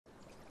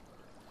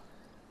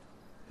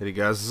Hey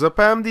guys, what's up?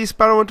 I'm the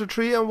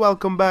Sparrow123 and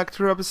welcome back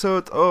to another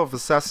episode of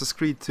Assassin's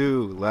Creed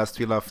 2. Last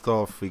we left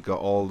off, we got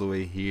all the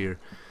way here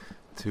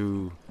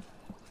to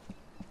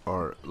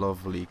our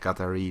lovely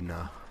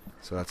Caterina.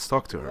 So let's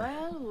talk to her.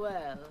 Well,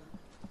 well,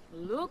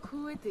 look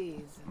who it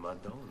is.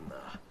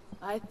 Madonna.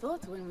 I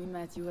thought when we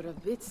met you were a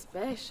bit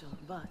special,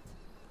 but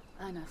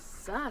an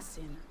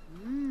assassin,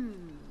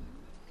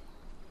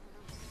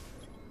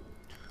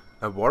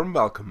 A warm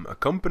welcome.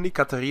 Accompany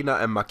Caterina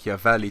and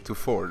Machiavelli to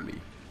Forlì.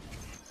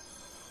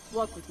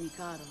 Walk with me,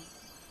 Caro.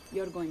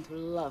 You're going to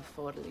love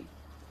Forlì.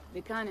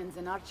 The cannons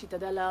in our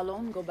Cittadella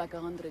alone go back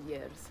 100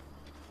 years.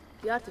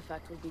 The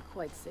artifact will be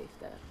quite safe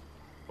there.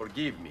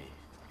 Forgive me,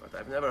 but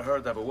I've never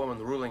heard of a woman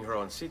ruling her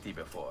own city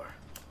before.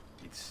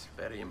 It's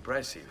very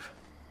impressive.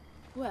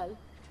 Well,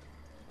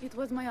 it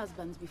was my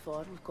husband's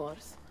before, of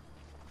course.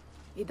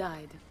 He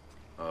died.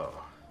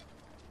 Oh.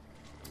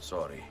 I'm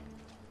sorry.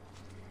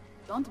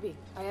 Don't be.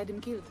 I had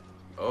him killed.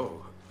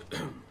 Oh.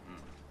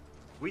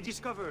 We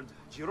discovered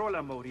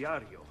Girolamo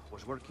Riario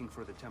was working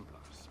for the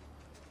Templars,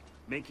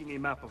 making a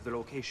map of the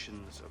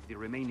locations of the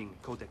remaining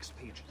Codex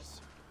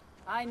pages.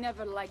 I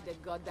never liked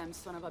that goddamn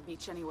son of a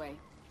bitch anyway.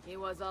 He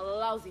was a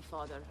lousy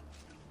father,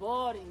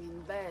 boring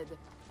in bed,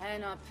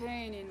 and a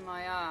pain in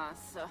my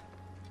ass. Leave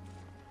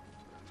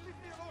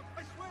me alone,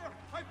 I swear!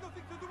 I have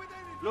nothing to do with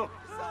anything! Look!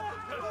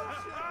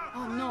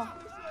 Oh no.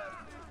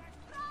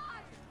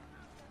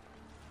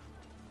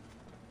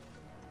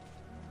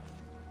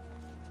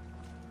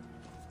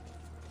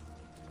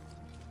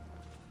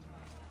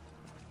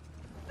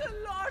 The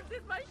Lord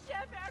is my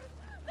shepherd!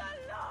 The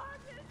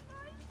Lord is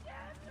my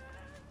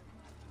shepherd!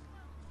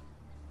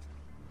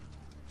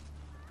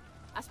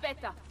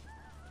 Aspetta.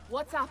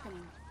 What's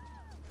happening?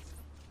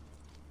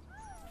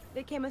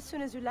 They came as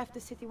soon as you left the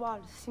city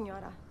walls,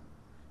 Signora.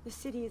 The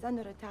city is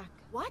under attack.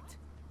 What?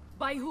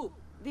 By who?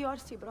 The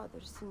Orsi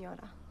brothers,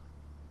 Signora.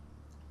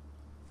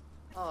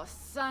 Oh,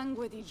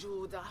 sangue di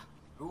Giuda.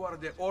 Who are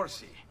the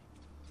Orsi?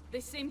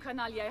 The same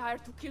canaglia I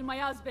hired to kill my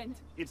husband.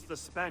 It's the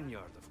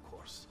Spaniard, of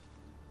course.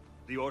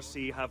 The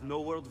Orsi have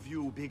no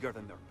worldview bigger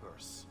than their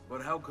purse.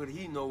 But how could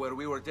he know where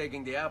we were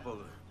taking the apple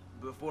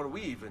before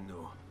we even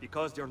knew?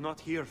 Because they're not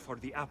here for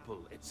the apple,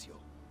 Ezio.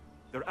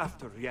 They're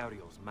after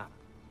Riario's map.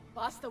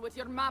 Basta with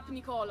your map,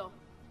 Nicolo.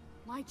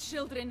 My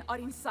children are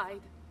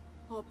inside.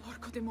 Oh,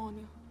 porco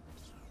demonio.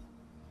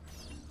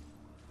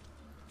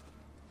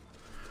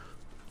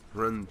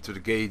 Run to the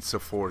gates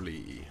of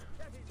Forlì.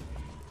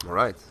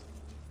 Alright.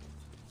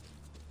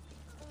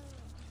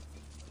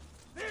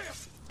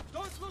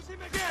 Don't lose him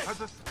again!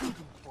 As a student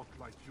fought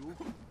like you,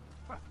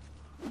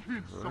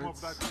 kill some of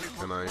that Alright.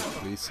 paper. Can I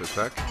please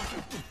attack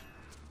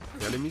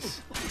the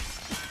enemies?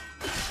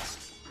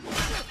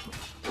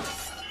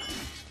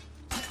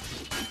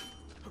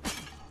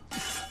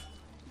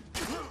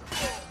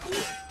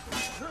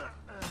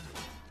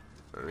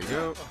 There we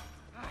go.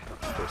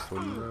 First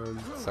one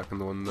down,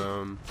 second one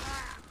down.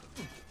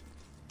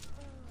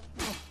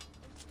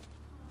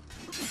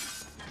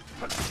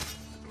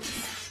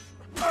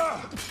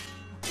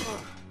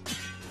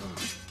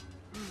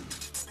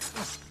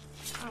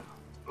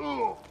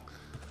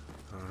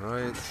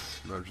 Alright,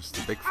 now just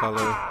the big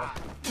fella.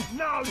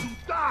 Now you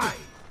die!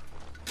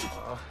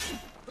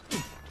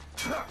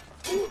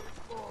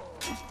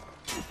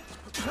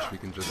 Which we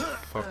can just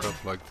fuck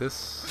up like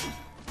this.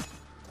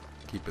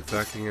 Keep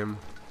attacking him.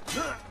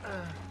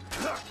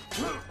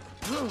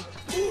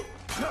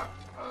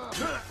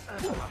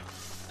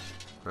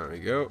 There we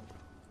go.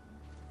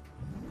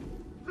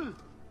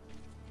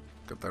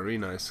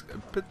 Caterina is a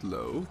bit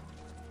low.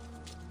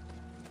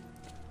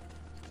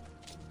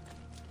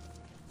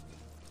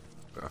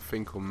 I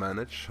think we'll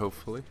manage,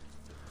 hopefully.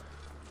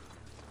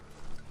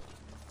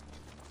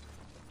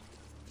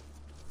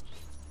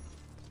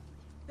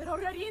 They're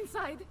already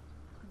inside.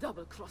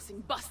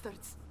 Double-crossing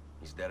bastards.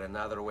 Is there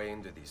another way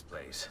into this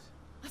place?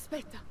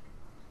 Aspetta.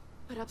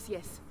 Perhaps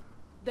yes.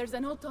 There's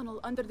an old tunnel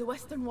under the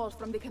western wall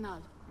from the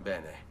canal.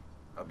 Bene.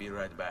 I'll be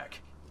right back.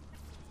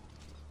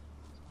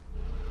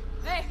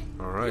 Hey!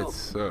 Alright, you.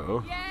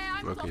 so Yeah,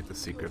 I'm locate the talking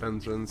secret to you.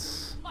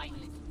 entrance.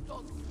 Mindless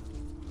dogs.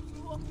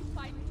 You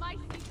occupied my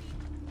city,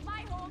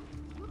 my home.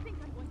 You think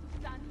I'm going to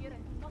stand here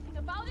and do nothing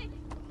about it?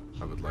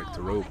 I would like to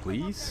No, roll, I come up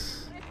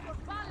please. and rip your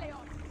ballet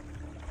off.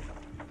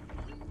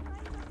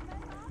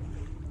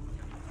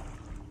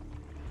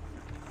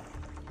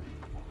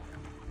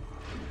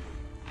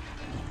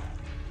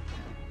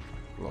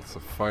 Lots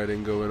of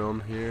fighting going on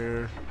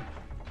here.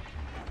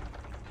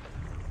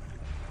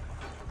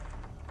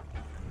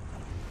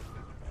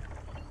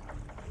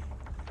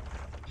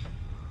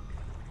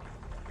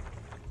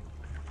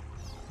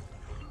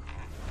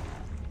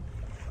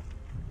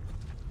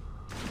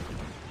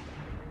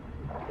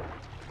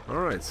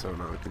 Alright, so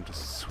now we can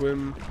just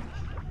swim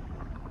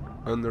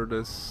under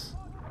this.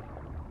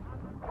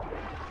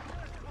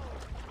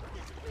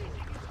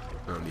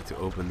 Now I need to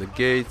open the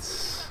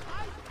gates.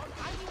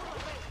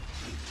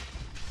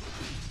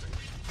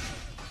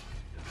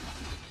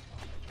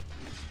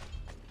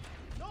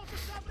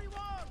 Notice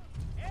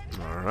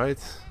everyone!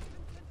 Alright.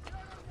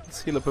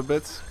 Let's heal up a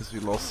bit, because we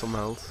lost some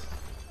health.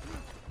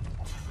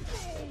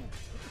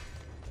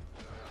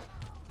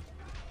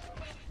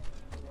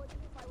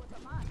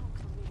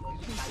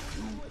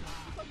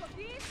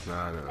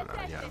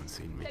 No, you haven't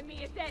seen me. Le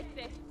mie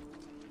tette.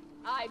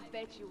 I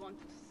bet you want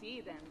to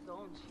see them,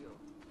 don't you?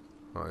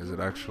 Oh, is it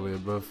actually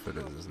above? It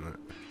is, isn't it?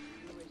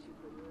 You wish you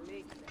could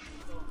lick them,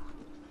 don't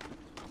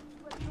you?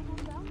 Well, come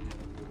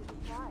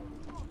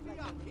on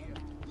down here.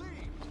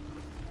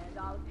 And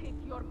I'll kick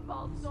your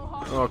balls so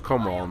hard. Oh,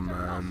 come on,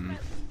 man.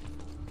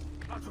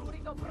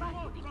 Giurido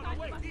braccio di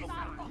cane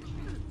bastardo.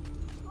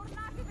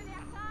 Tornatevene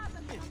a casa,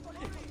 se non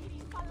volete venire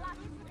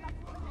impallati sulla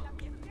torre della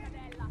mia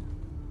cittadella.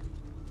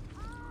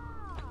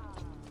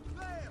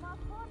 Ma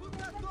forse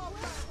è per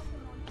questo che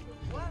non ci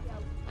riuscite a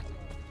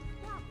uscire.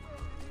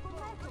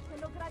 Scommetto che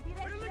lo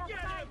gradiresti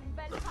assai un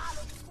bel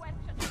palo di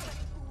quercia di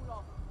culo.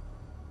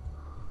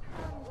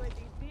 Sangue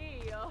di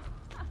Dio.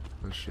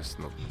 Let's just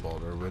not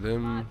bother with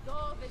him. Ma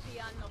dove ti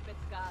hanno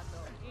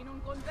pescato? In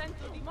un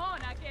convento di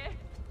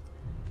monache?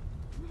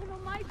 Non ho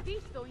mai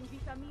visto in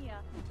vita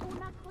mia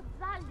una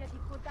cozzaglia di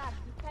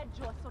codardi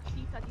peggio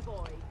assortita di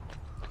voi.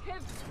 Che...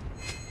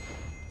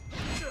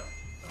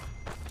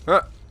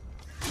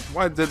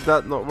 Why did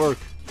that not work?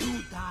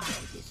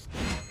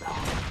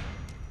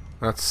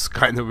 That's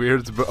kind of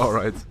weird, but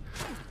alright.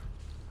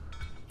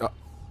 Oh,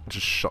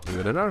 just shot me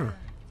with an arrow.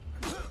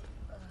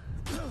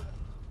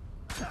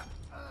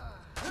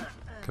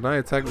 Can I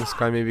attack this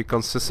guy maybe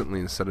consistently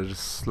instead of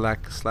just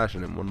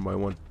slashing him one by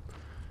one?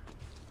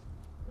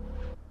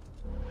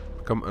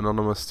 Become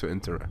anonymous to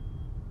enter.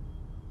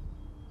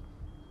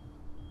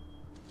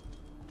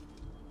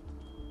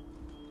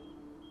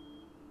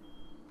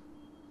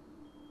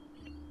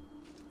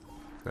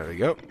 There we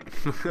go.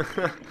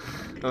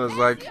 I was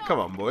like, come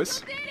on,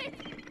 boys.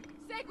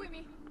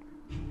 Seguimi.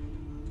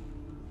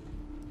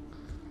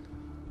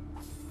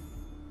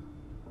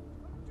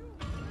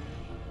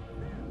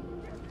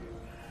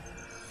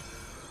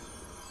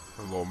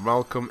 Warm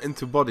welcome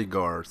into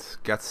Bodyguard.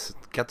 Get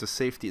to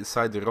safety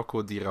inside the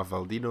Rocco di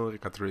Ravaldino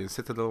Caterina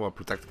Citadel while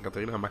protecting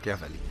Caterina and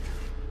Machiavelli.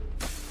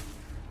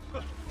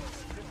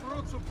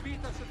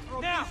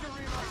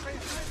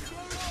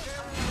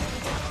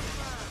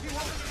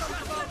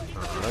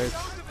 Alright.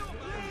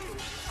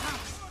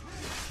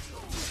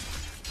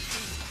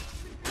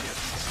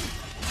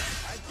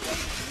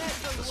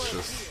 Let's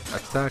just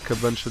attack a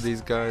bunch of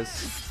these guys.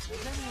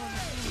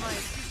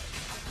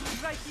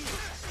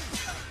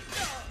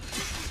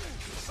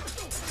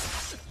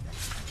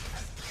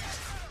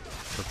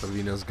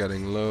 Caterina's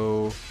getting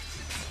low.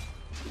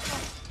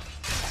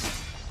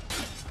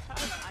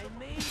 I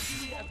may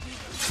be a bit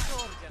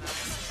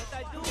disorganized, but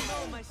I do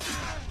know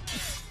myself.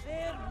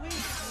 Bear with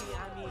me,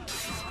 amigo.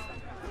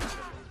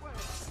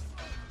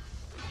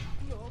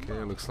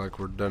 Okay, looks like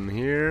we're done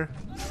here.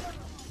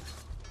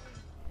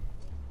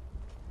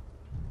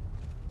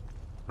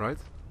 Right?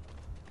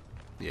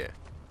 Yeah.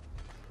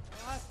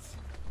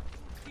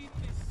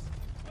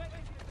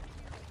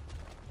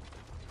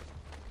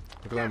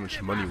 Look at how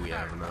much money we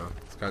have now.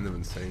 It's kind of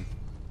insane.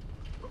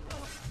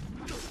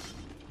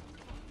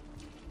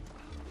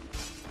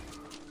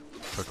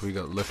 Looks like we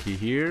got lucky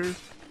here.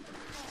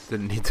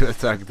 Didn't need to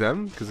attack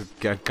them because it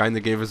kind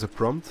of gave us a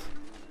prompt.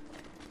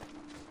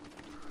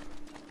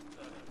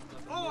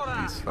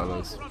 These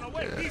fellows.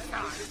 Yeah.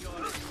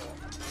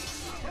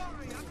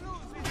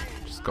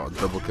 Just got a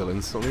double kill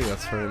instantly.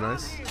 That's very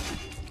nice.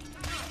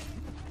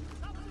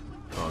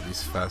 Oh,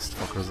 these fast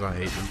fuckers, I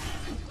hate them.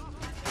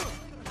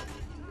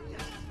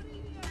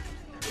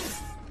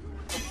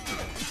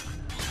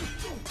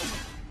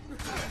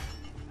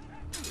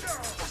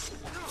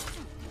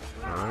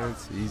 Alright,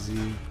 it's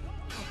easy.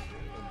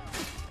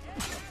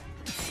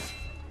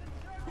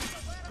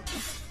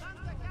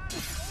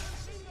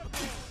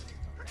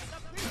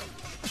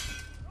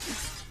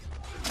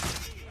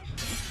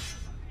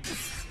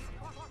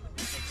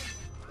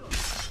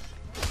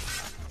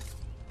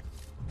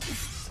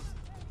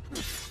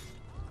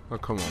 Oh,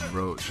 come on,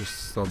 bro.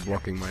 Just stop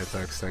blocking my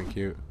attacks, thank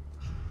you.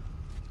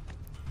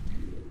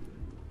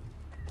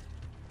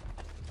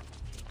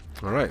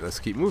 Alright, let's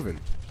keep moving.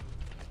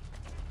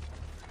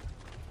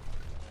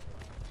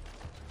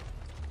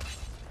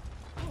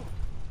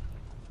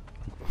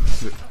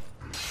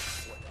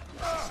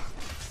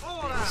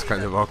 It's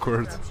kind of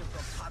awkward.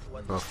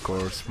 Of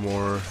course,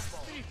 more.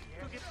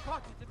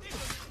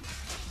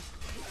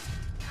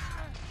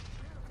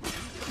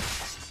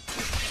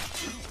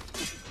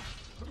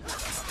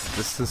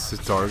 Distance to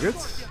target?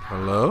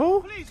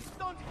 Hello?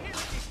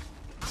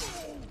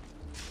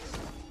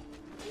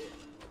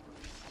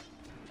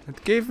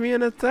 It gave me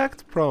an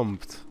attack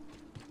prompt.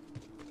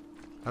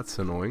 That's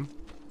annoying.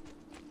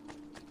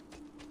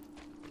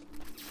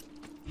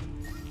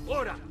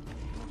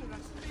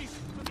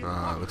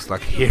 Ah, looks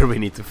like here we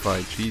need to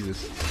fight.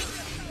 Jesus.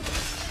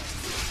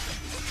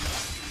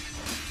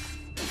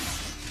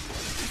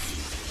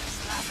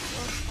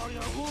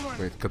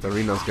 Wait,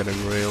 Caterina's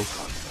getting railed.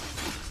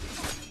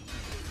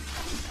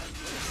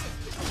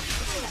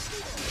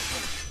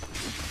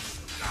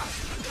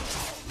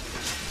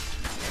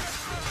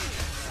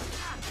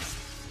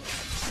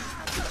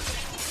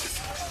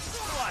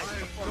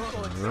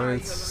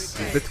 Alright, it's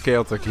a bit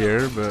chaotic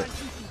here, but...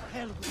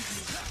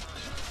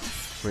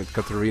 Wait,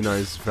 Caterina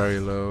is very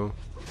low.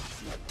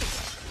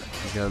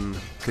 Again,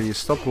 can you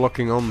stop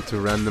locking on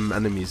to random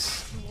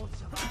enemies?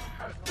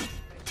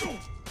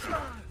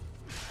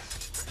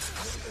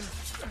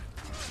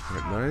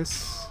 Right,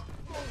 nice.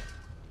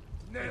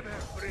 Never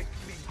break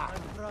me.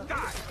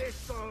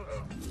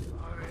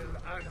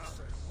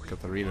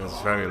 Caterina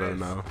is very low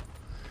now.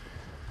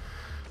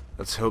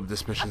 Let's hope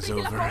this mission's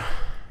Aprite la over. porta!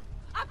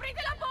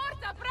 Aprite la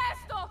porta,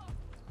 presto!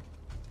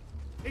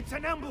 It's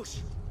an ambush!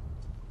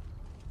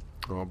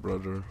 Oh,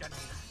 brother.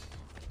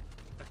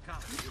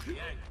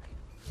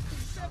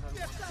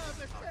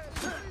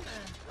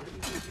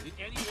 Did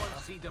anyone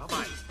see the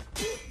fight?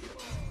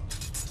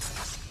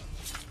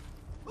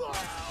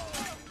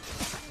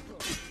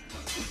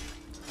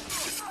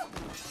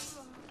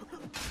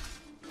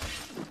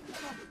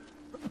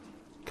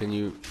 Can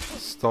you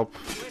stop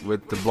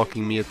with the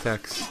blocking me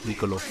attacks,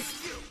 Niccolo?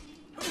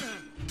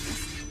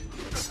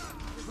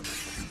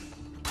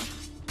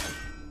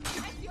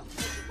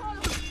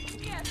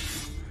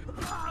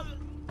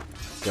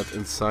 Get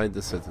inside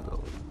the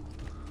citadel.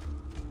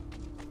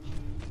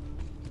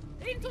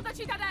 Into the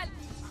citadel!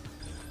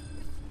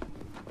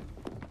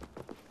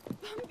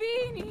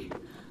 Bambini!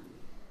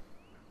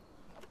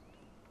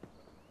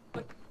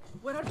 But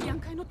where are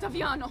Bianca and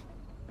Ottaviano?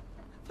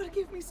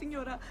 Forgive me,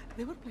 Signora.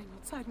 They were playing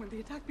outside when the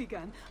attack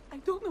began. I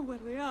don't know where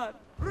they are.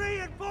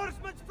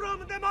 Reinforcements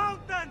from the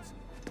mountains!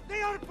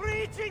 They are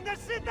breaching the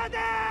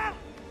citadel!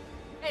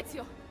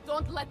 Ezio,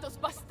 don't let those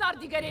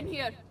bastardi get in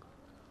here!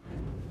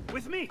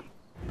 With me!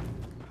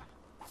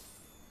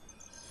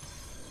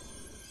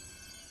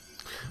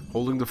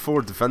 Holding the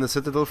fort, defend the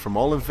citadel from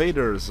all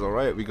invaders.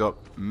 Alright, we got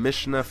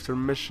mission after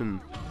mission.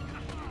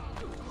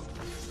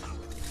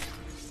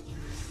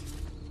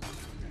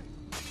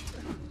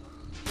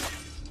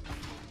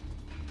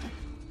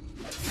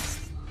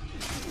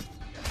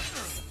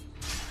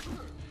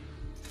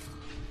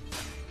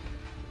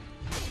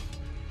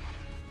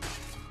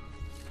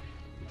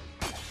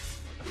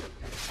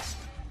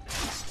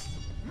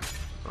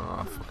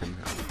 Ah, I fucking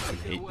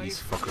hate these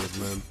fuckers,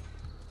 man.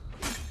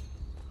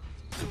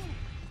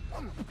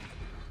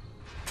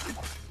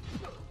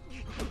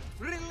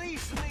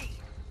 Release me!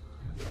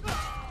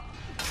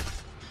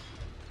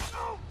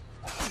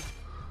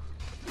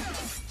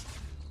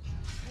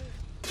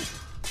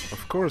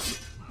 Of course,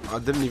 I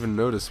didn't even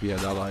notice we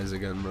had allies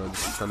again, bro.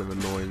 It's kind of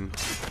annoying.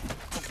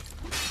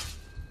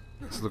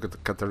 Let's look at the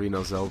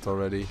Caterina's ult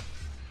already.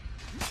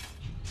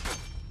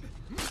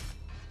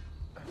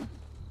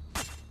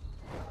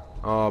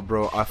 Oh,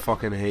 bro, I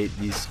fucking hate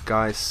these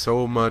guys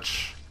so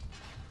much.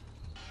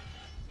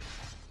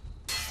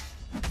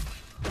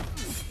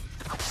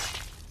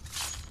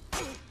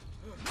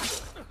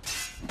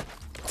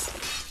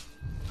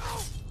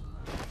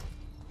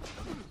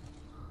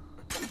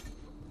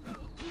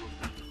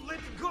 Let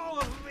go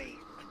of me!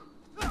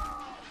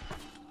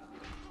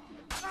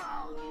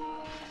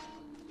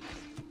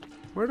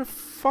 Where the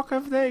fuck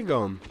have they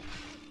gone?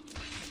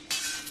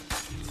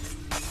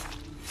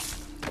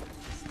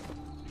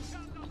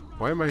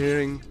 Why am I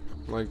hearing,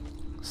 like,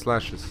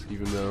 slashes,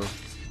 even though...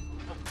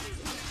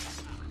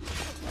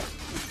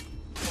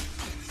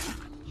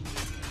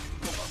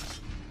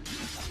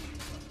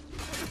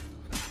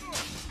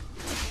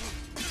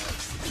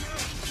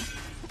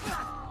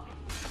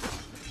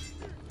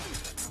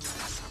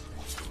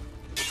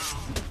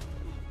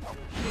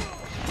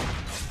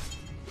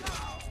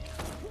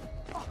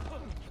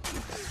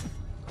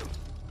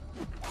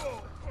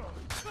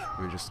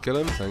 Can we just kill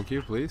him? Thank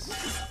you, please.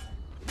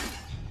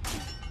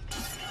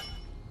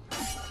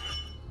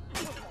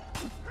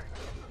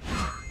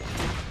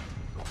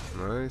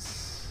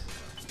 Nice.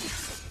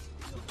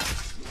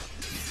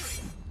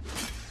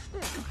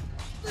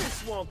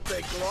 This won't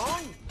take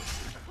long.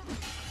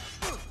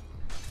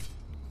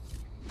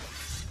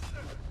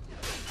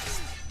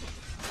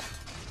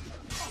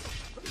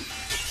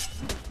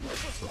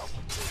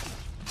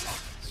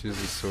 Let's use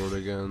the sword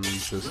again,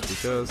 just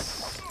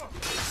because.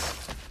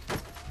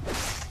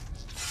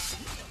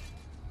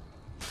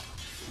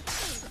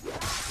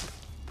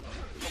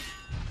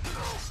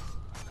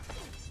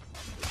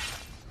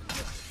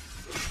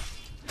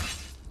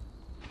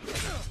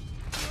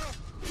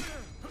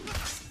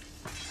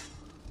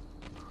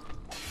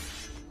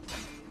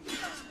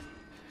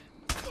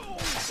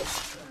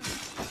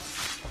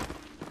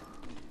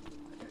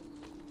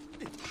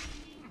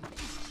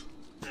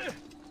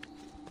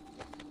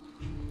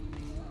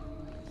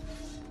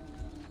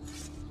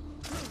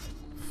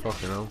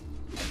 Fucking hell.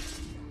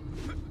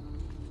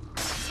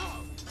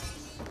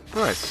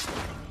 Nice.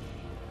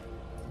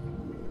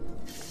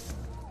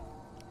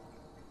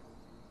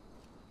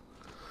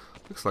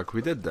 Looks like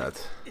we did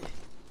that.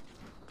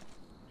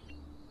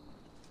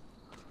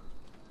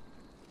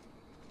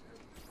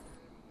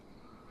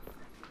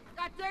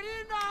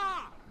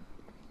 Caterina!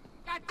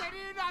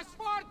 Caterina,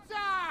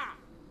 Sforza!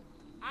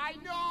 I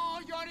know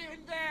you're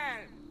in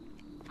there.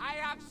 I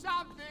have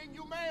something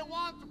you may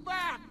want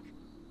back.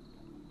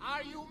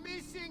 Are you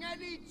missing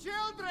any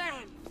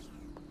children?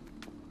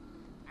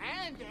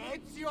 And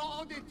Ezio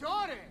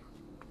Auditore.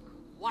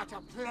 What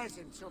a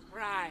pleasant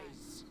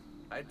surprise.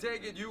 I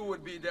take it you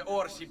would be the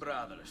Orsi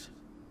brothers.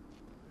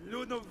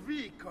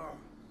 Ludovico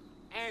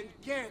and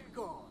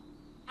Gecko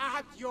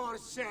at your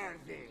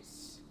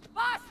service.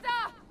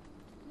 Basta!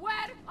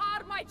 Where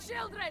are my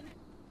children?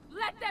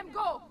 Let them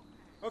go!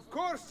 Of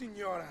course,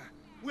 Signora.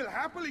 We'll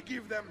happily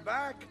give them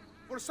back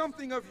for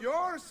something of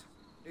yours.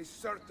 A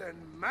certain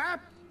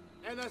map.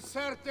 And a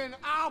certain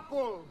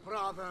apple,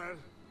 brother.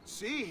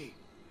 See,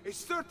 a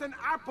certain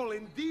apple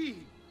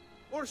indeed.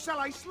 Or shall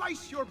I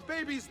slice your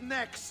baby's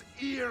necks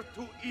ear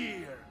to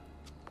ear?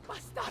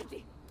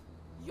 Bastardi!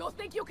 You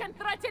think you can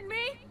threaten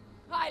me?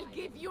 I'll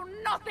give you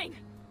nothing!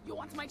 You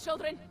want my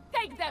children?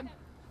 Take them!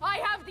 I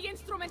have the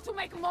instrument to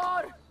make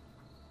more!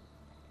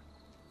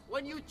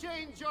 When you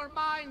change your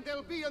mind,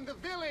 they'll be in the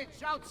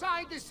village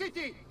outside the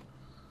city.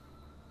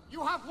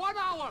 You have 1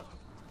 hour.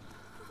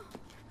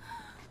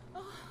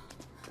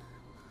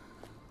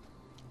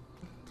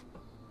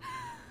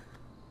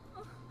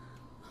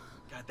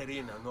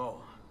 Caterina,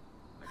 no.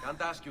 I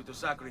can't ask you to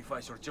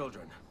sacrifice your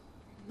children.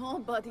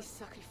 Nobody's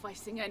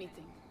sacrificing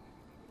anything.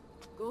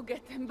 Go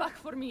get them back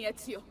for me,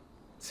 Ezio.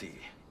 See,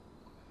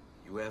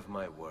 you have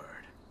my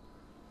word.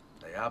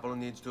 The apple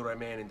needs to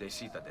remain in the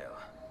citadel.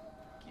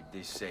 Keep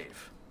this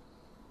safe.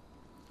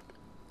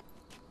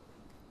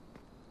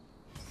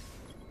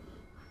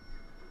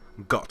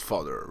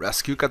 Godfather,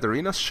 rescue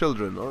Caterina's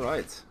children.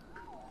 Alright.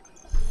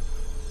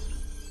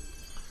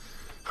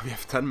 We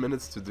have 10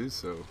 minutes to do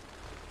so.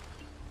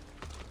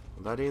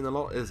 That ain't a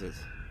lot, is it?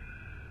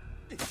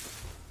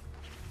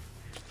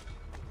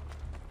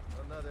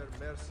 Another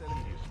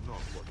mercenary is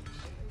not what you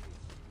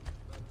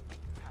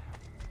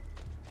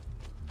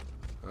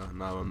see.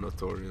 Now I'm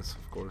notorious,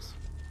 of course.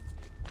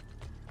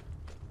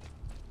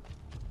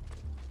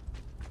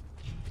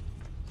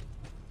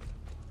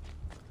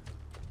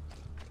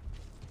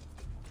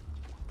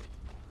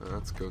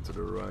 Let's go to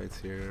the right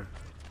here.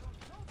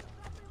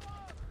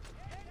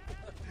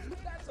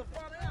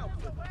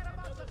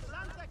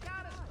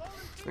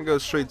 And go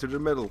straight to the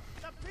middle.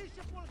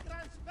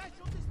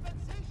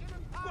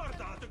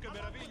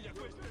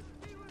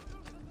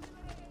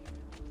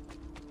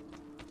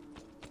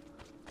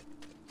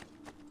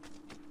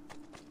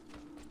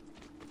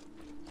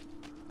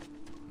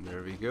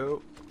 There we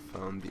go.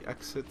 Found the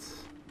exit.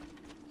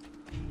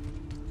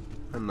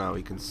 And now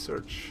we can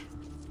search.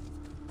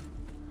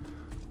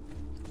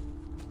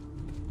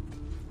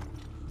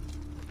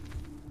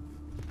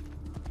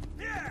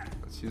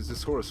 Let's use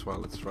this horse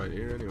while it's right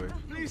here anyway.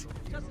 Please,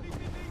 just leave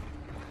me be.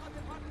 I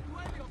don't want to do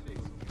any of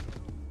this.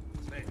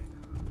 Stay.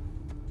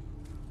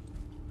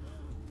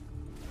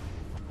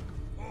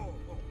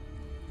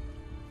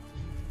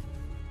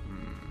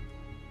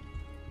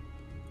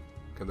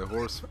 Can the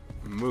horse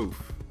move?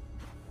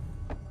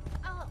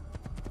 Oh,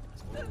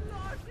 the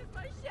Lord is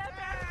my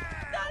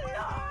shepherd! The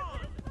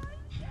Lord is my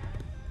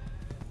shepherd!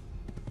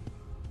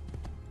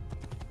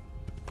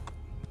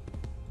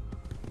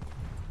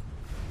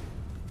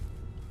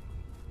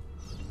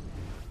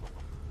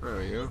 There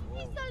we go. Is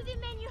all the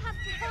men you have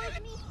to hold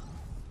me?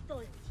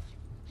 Dolce,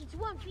 it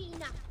won't be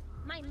enough.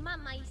 My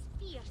mama is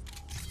fierce.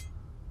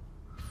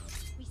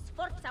 We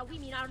Sforza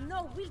women are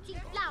no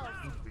wilting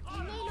flowers. They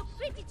may look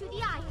pretty to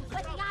the eye,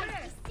 but the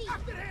eyes deceive.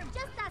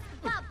 Just ask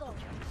Babbo.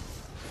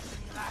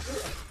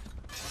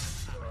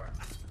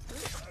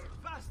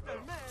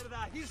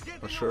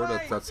 I'm sure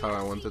that that's how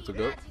I wanted to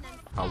go.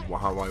 How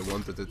I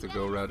wanted it to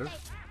go, rather.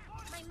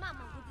 My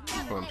mama would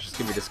never Come on, let just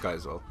give me this guy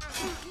as well.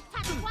 you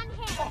touch one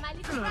hair on my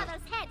little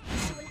brother's head,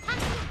 you will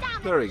hunt me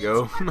down. There we and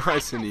go. eat you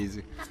Nice and alive.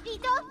 easy.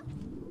 Capito?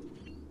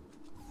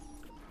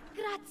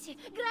 Grazie,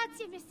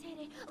 grazie,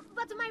 messere.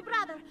 But my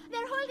brother,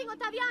 they're holding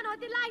Ottaviano at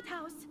the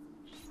lighthouse.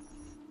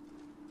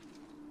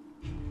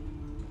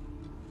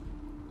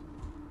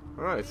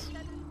 Alright.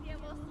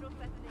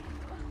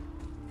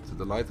 To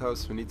the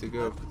lighthouse we need to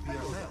go.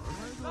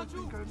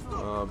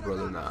 Oh,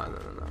 brother, nah.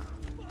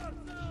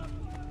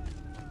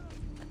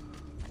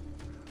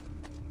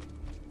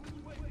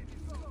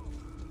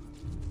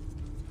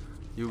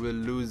 You will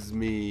lose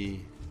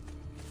me.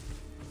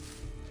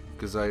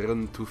 Because I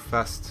run too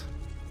fast.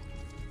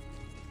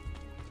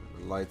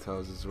 The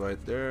lighthouse is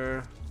right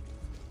there.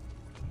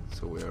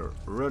 So we are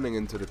running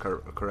into the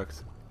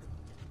correct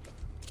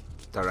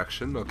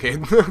direction. Okay,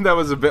 that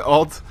was a bit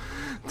odd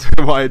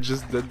to what I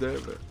just did there,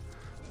 but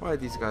why are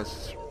these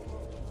guys?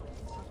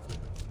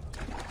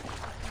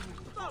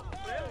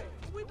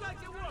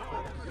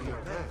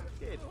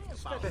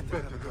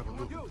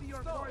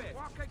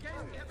 Walk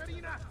again,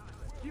 Caterina!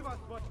 Give us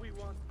what we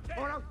want,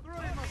 or I'll throw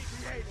him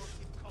off the edge.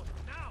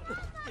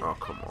 Oh,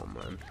 come on,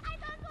 man. I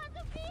don't want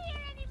to be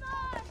here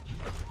anymore.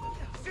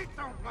 Sit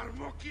down,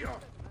 Marmocchio!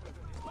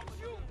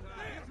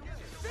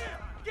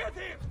 Get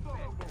him!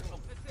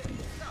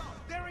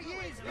 There he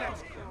is!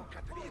 Let's go,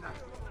 Caterina!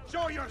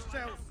 Show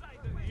yourself!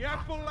 The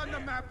apple and the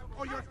map,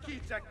 or your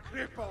kid's a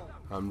cripple!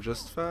 I'm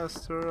just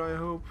faster, I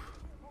hope.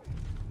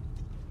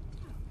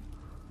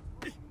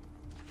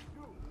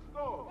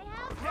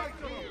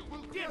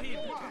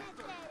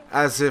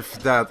 As if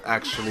that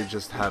actually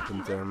just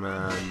happened there,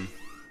 man.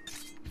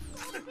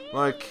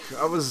 Like,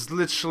 I was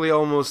literally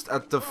almost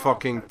at the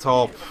fucking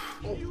top.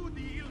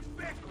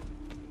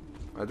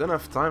 I don't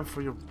have time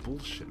for your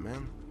bullshit,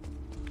 man.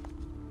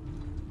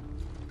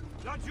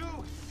 Not you!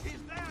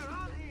 He's there,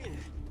 on him!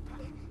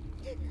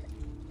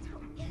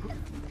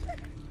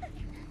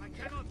 I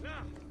cannot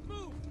now!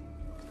 Move!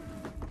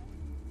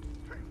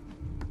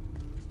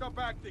 Stop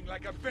acting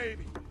like a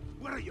baby!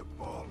 Where are your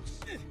balls?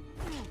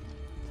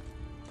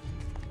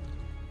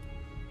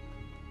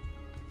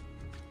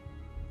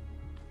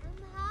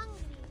 I'm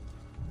hungry.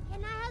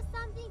 Can I have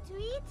something to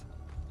eat?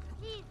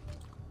 Please.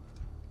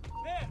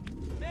 There!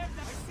 There,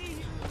 I see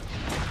you!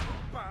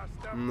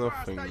 Basta,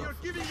 Nothing, basta! You're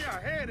nothing. giving me a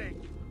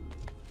headache!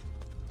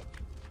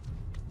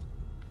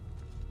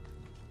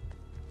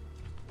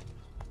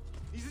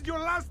 This is your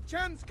last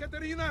chance,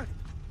 Caterina!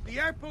 The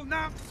apple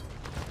now!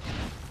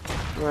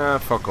 Ah,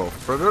 fuck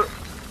off, brother.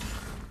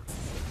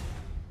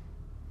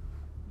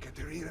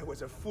 Caterina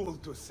was a fool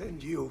to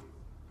send you.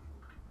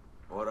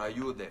 Or are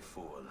you the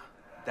fool,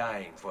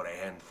 dying for a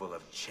handful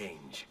of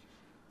change?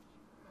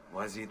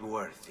 Was it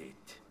worth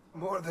it?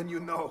 More than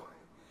you know.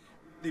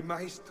 The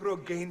maestro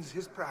gains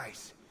his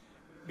prize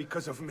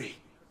because of me.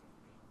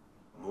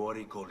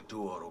 Muori col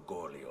tuo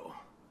orgoglio,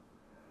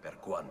 per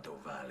quanto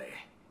vale.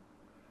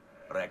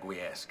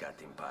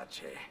 Requiescat in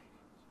pace.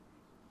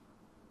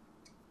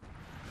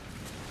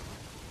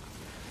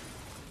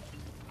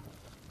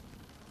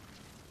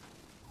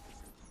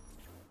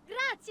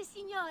 Grazie,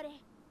 signore.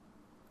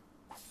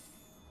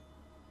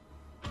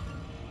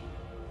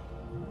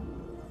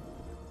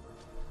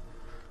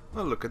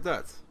 Oh, look at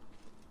that.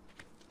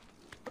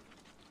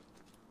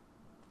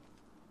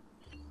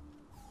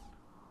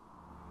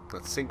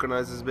 Let's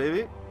synchronize this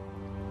baby.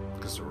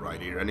 Because we're right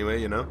here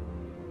anyway, you know.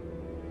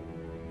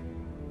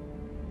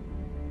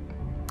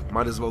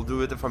 Might as well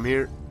do it if I'm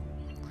here.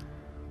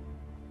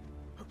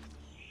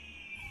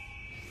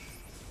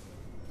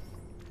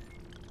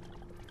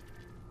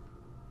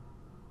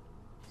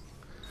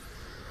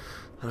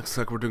 Looks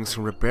like we're doing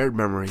some repaired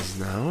memories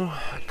now.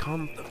 I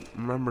can't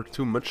remember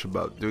too much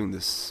about doing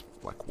this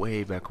like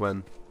way back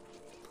when.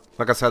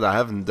 Like I said, I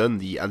haven't done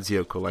the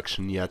Ezio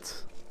collection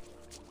yet.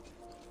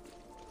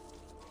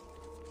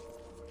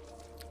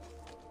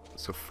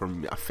 So for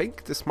me, I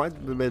think this might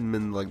have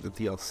been like the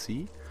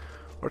DLC.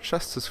 Our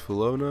chest is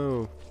full, oh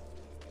no.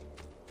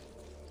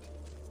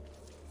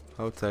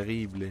 How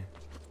terrible. You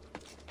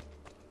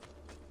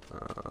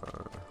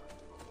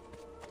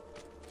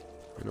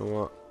know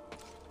what?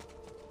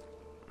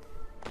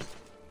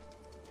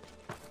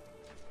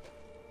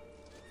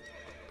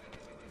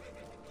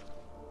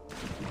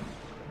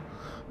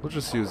 We'll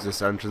just use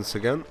this entrance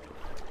again.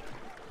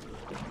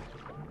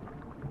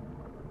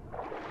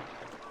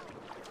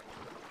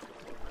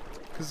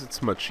 Because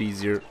it's much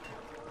easier.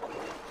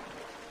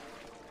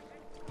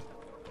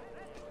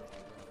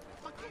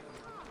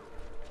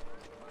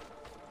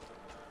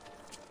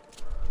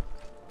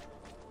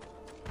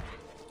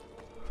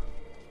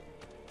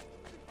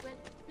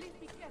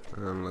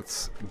 And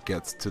let's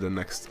get to the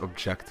next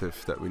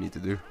objective that we need to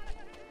do.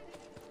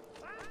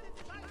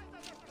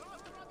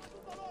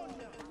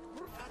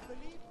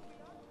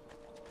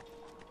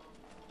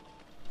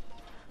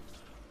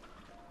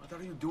 What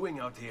are you doing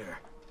out here?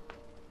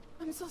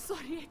 I'm so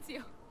sorry,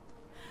 Ezio.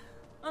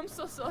 I'm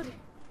so sorry.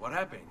 What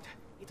happened?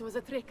 It was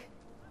a trick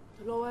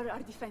to lower our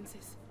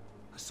defenses.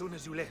 As soon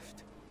as you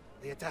left,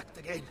 they attacked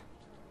again.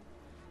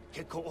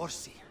 Keko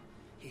Orsi,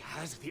 he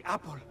has the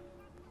apple.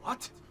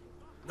 What?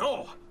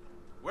 No!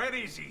 Where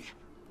is he?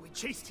 We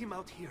chased him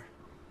out here.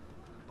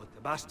 But the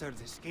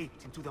bastards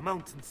escaped into the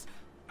mountains.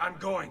 I'm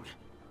going.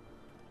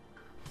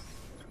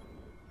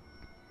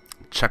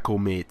 Chaco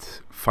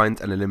mate.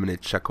 Find and eliminate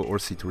Chaco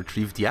Orsi to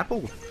retrieve the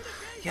apple.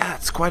 Yeah,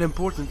 it's quite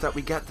important that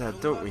we get that,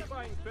 don't we?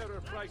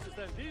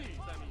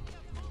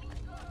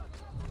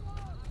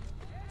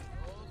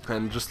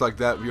 And just like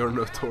that, we are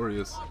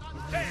notorious.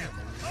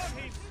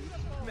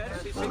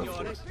 Don't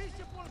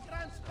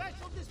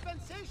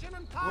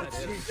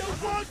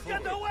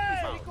get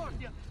away!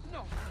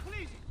 No,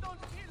 please, don't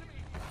kill me!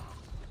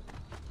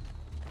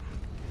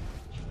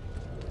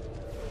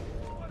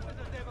 What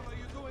the devil are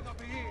you doing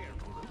up here?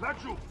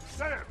 Not you,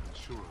 Sam!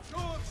 Sure.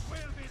 Yours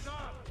will be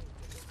done!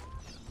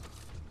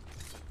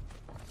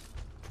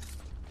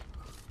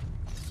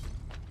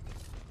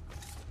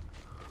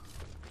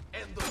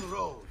 End of the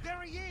road.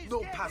 There he is! No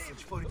Get passage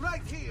him. for him.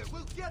 Right here,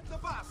 we'll get the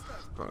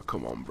bastard! Oh,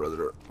 come on,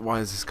 brother. Why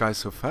is this guy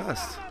so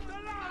fast?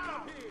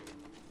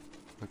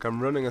 Like,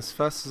 I'm running as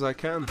fast as I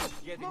can.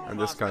 And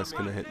this guy's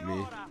gonna hit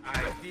me.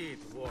 I did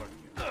warn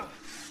you.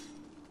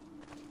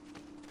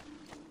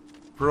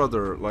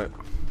 Brother, like...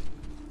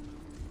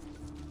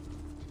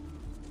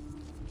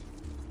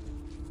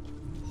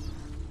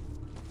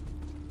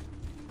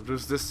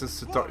 There's distance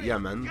to tar- yeah,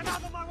 man. Get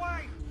out of my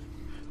way!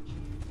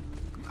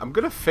 I'm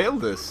gonna fail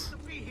this.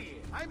 Be here.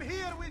 I'm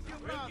here with you,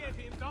 brother! Get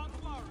him, don't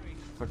worry.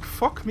 Like,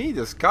 fuck me,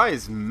 this guy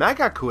is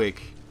mega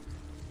quick.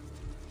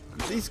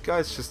 And these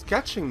guys just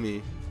catching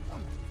me.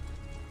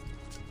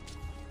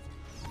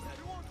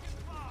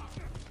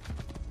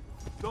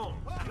 Don't!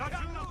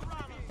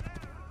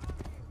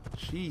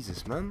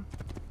 Jesus, man.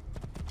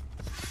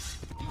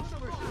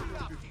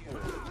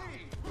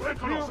 Let's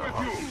deal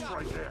with you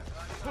right there.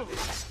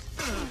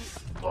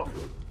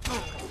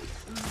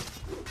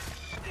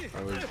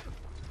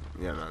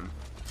 Yeah, man.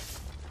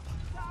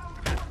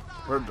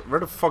 Where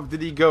the fuck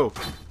did he go?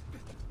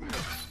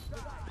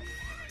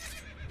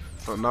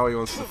 Oh, now he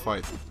wants to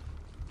fight.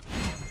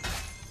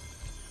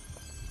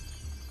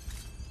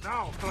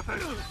 Now,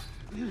 fratello.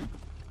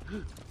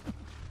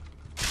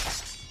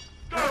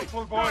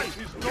 Careful, boy.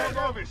 He's no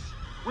novice.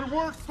 We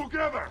work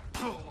together.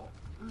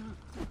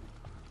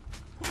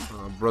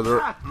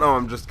 Brother, no,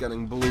 I'm just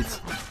getting bullied.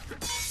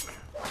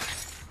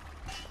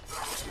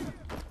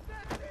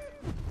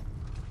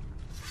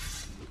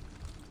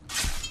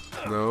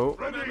 No.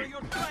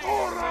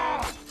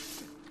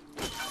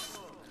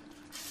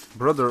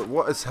 Brother,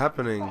 what is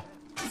happening?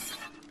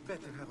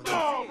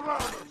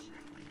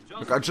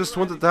 Look, I just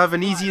wanted to have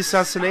an easy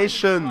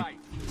assassination.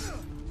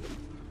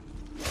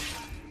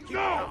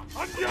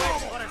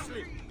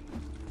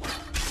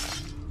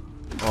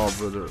 Oh,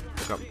 brother,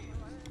 look,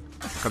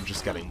 I'm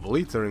just getting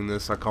bullied during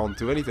this. I can't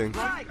do anything.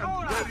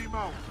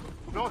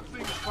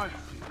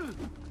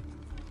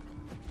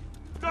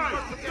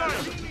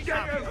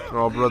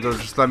 Oh, brother,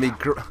 just let me.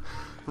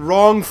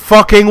 Wrong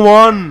fucking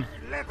one.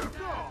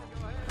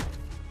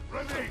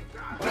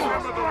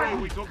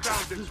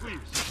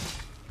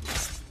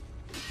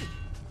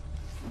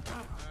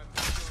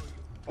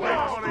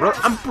 Bro,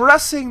 I'm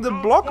pressing the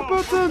block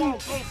button.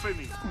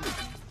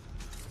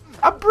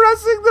 I'm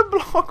pressing the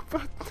block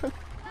button.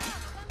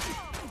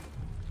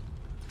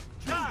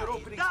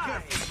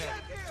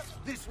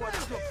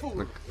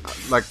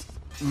 Like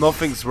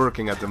nothing's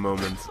working at the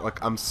moment. Like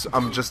I'm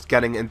just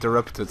getting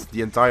interrupted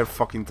the entire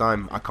fucking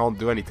time. I can't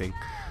do anything.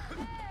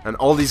 And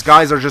all these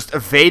guys are just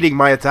evading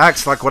my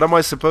attacks. Like, what am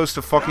I supposed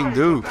to fucking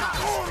do?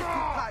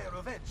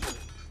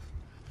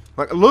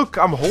 Like, look,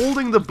 I'm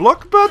holding the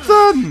block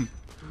button.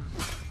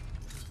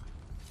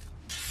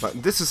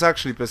 Like, this is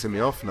actually pissing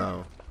me off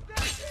now.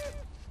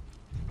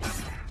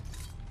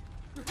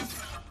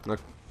 Like,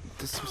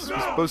 this was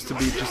supposed to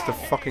be just a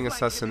fucking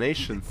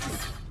assassination.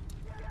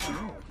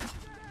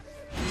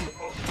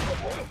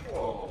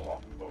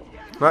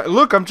 Like,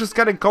 look, I'm just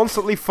getting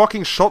constantly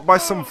fucking shot by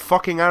some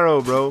fucking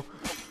arrow, bro.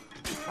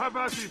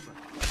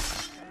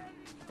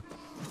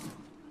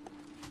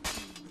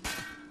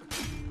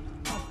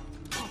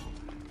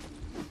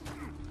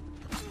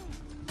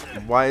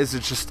 Why is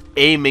it just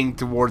aiming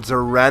towards a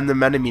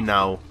random enemy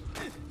now?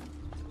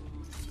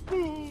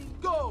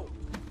 Go!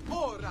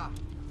 Ora!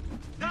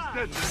 He's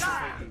dead.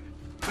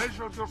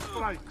 Measure your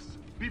strikes.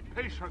 Be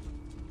patient.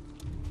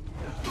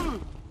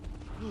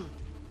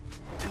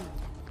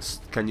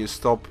 Can you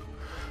stop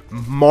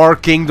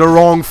marking the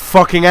wrong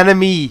fucking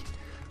enemy?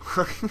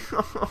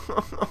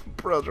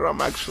 Brother, I'm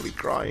actually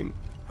crying.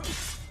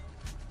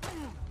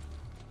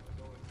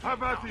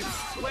 Have at him.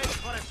 Wait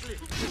for a slip.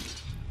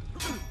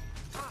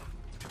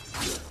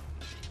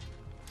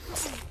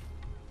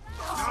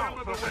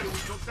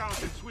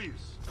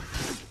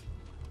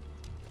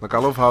 Like, I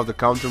love how the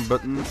counter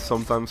button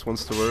sometimes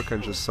wants to work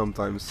and just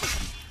sometimes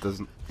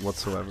doesn't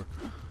whatsoever.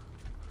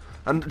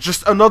 And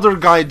just another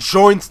guy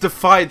joins the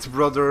fight,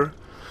 brother.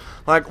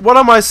 Like, what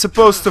am I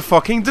supposed to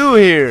fucking do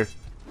here?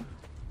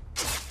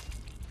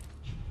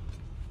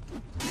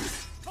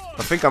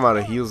 I think I'm out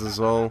of heals as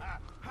well.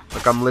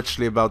 Like, I'm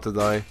literally about to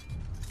die.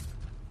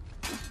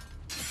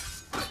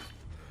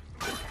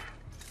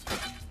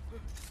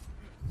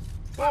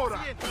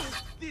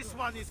 This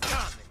one is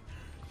coming.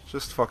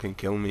 Just fucking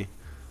kill me.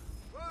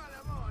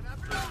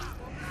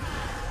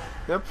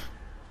 Yep.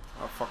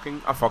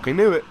 I fucking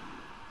knew it.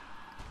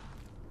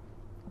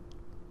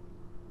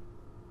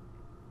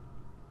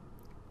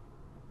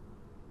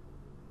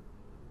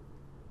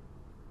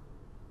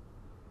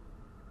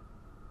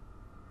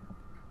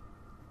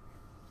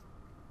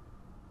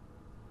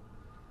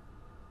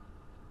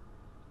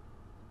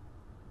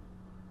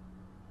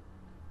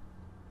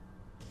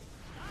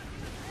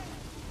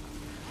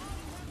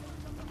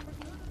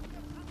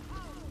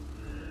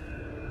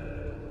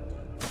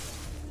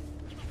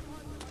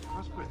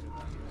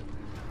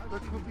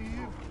 That could be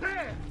you.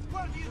 There!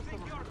 Where do you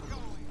think you're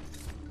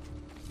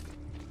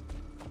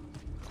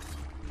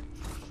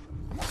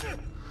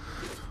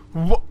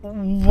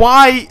going?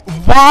 Why?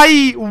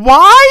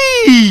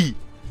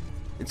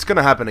 It's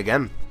gonna happen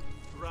again.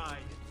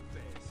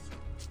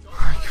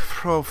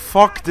 Bro,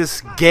 fuck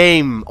this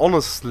game,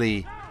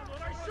 honestly.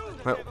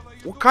 Like,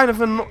 what kind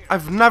of an...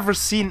 I've never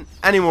seen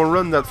anyone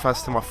run that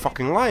fast in my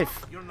fucking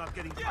life.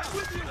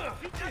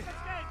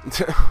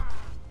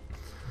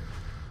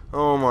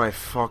 Oh my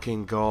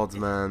fucking god,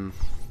 man.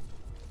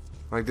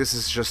 Like, this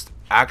is just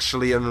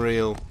actually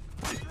unreal.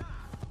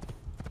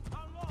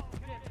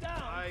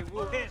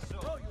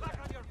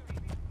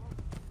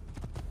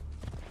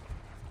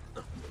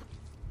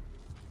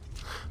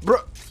 Bro,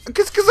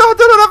 cause I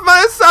don't have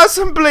my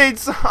assassin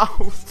blades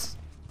out.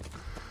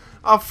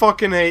 I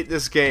fucking hate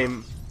this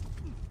game.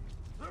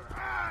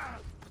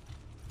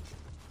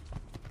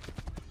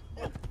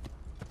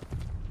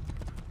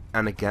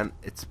 And again,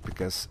 it's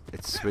because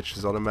it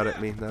switches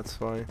automatically, that's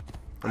why.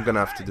 I'm gonna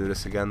have to do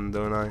this again,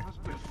 don't I?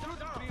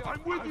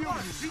 I'm with you.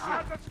 He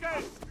has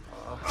escaped.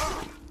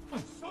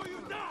 So you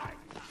die!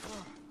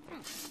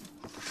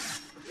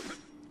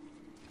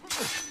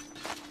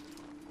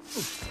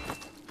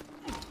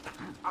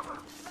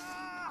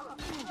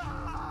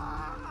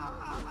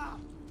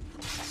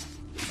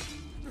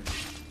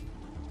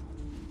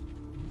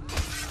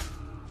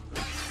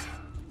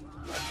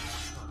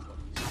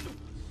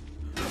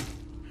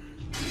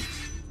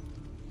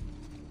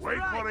 Wait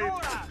for it!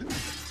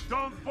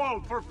 Don't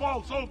fall for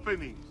false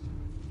openings!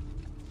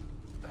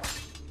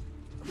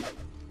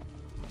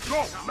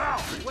 Go, now!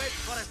 Wait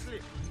for a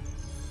slip.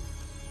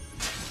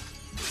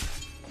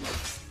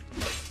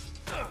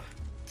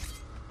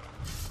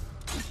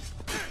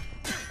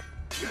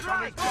 Get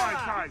on his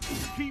side!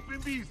 Keep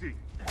him easy!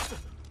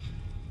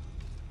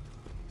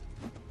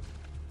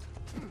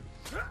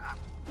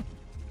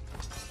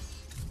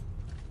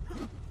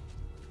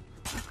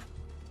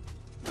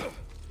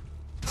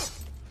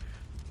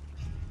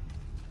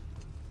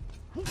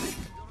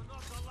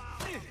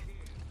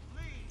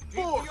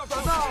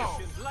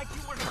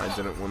 I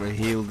didn't want to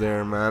heal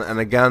there, man. And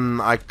again,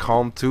 I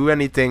can't do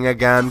anything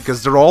again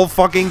because they're all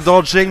fucking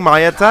dodging my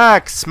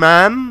attacks,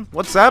 man.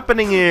 What's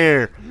happening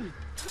here?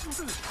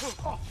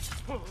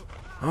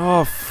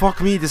 Oh,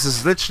 fuck me. This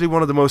is literally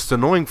one of the most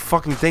annoying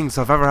fucking things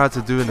I've ever had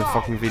to do in a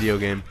fucking video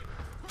game.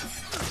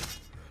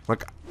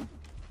 Like,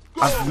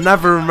 I've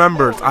never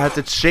remembered I had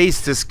to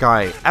chase this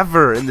guy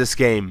ever in this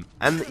game.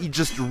 And he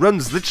just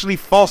runs literally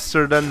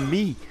faster than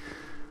me.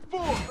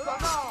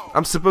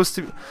 I'm supposed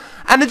to...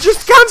 And it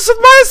just cancelled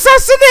my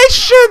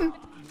assassination!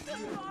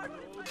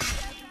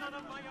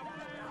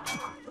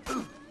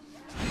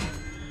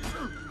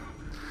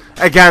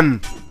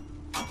 Again.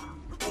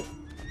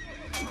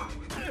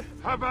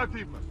 How about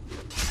him?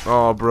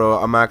 Oh, bro,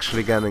 I'm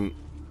actually getting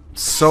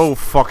so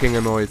fucking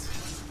annoyed.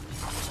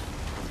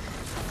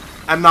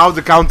 And now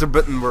the counter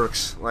button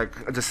works.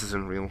 Like, this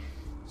isn't real.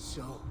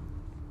 So,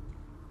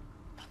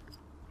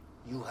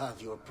 you have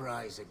your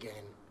prize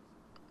again.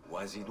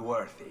 Was it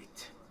worth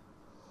it?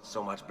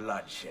 So much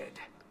bloodshed.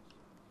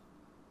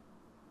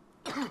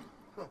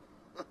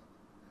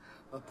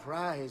 A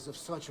prize of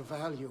such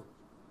value.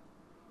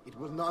 It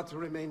will not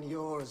remain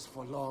yours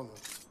for long.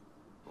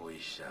 We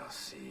shall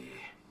see.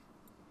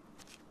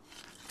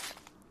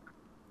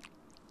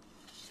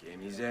 Che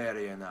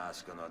miserie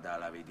nascono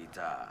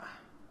dall'avidità.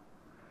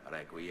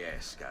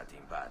 Requiescat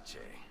in pace.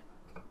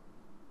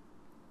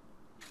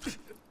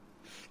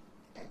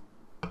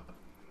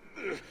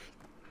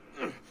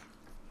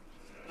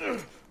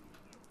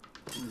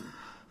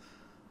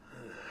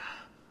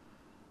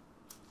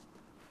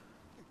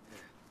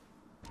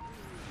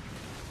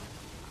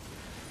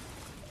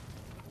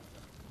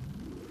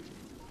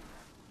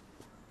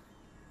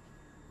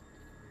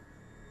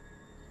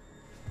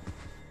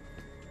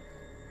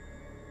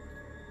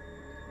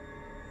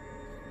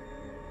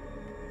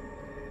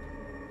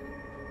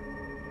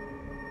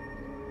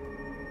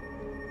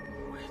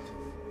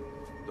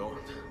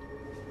 Don't.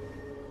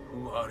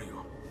 Who are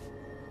you?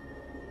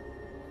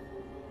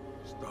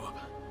 Stop.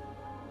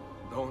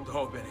 Don't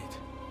open it.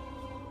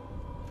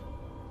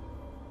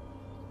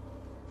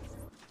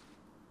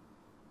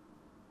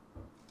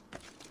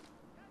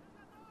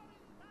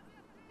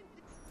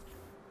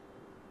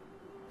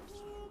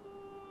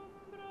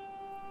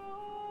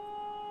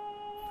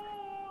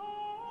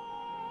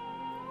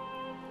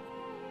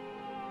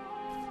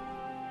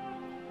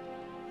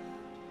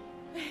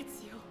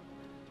 Ezio,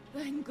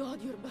 thank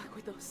God you're back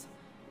with us.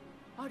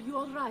 Are you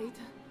all right?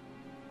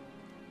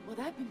 What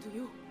happened to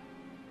you?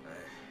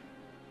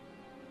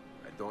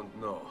 I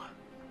don't know.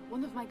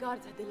 One of my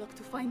guards had the luck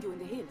to find you in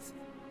the hills,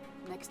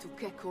 next to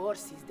Keko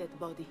Orsi's dead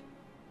body.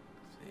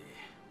 See,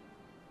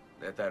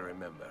 that I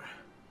remember.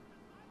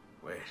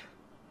 Wait,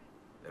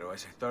 there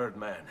was a third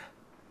man.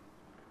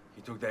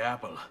 He took the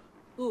apple.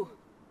 Who?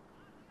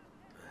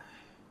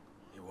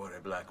 He wore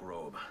a black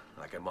robe,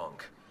 like a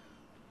monk.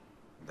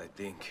 And I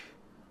think...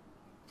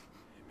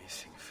 a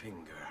missing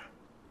finger.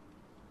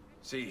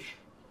 See,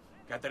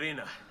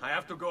 Caterina, I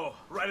have to go,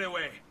 right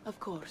away. Of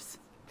course.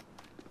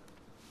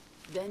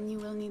 Then you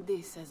will need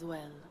this as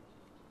well.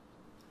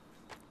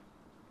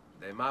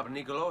 The map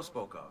Niccolo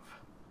spoke of.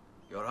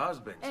 Your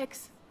husband.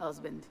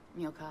 Ex-husband,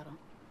 mio caro.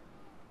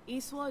 He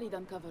swore he'd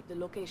uncovered the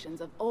locations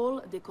of all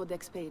the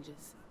Codex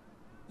pages.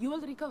 You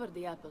will recover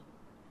the apple,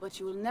 but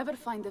you will never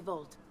find the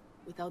vault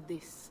without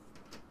this.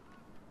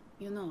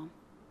 You know,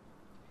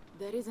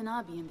 there is an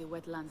abbey in the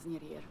wetlands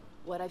near here,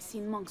 where I've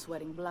seen monks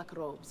wearing black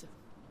robes.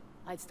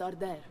 I'd start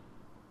there.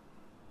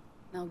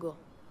 Now go.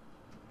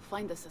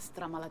 Find us a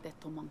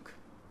stramaladetto monk.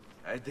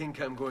 I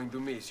think I'm going to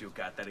miss you,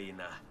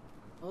 Caterina.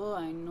 Oh,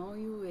 I know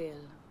you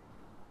will.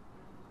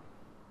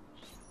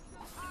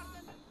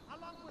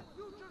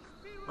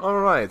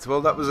 Alright,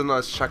 well that was a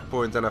nice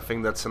checkpoint and I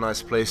think that's a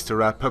nice place to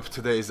wrap up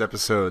today's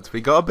episode.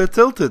 We got a bit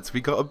tilted,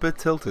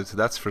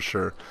 that's for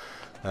sure.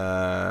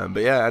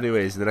 But yeah,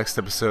 anyways, in the next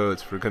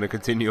episode we're gonna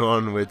continue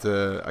on with,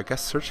 I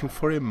guess, searching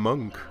for a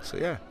monk. So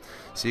yeah,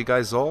 see you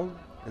guys all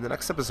in the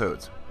next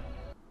episode.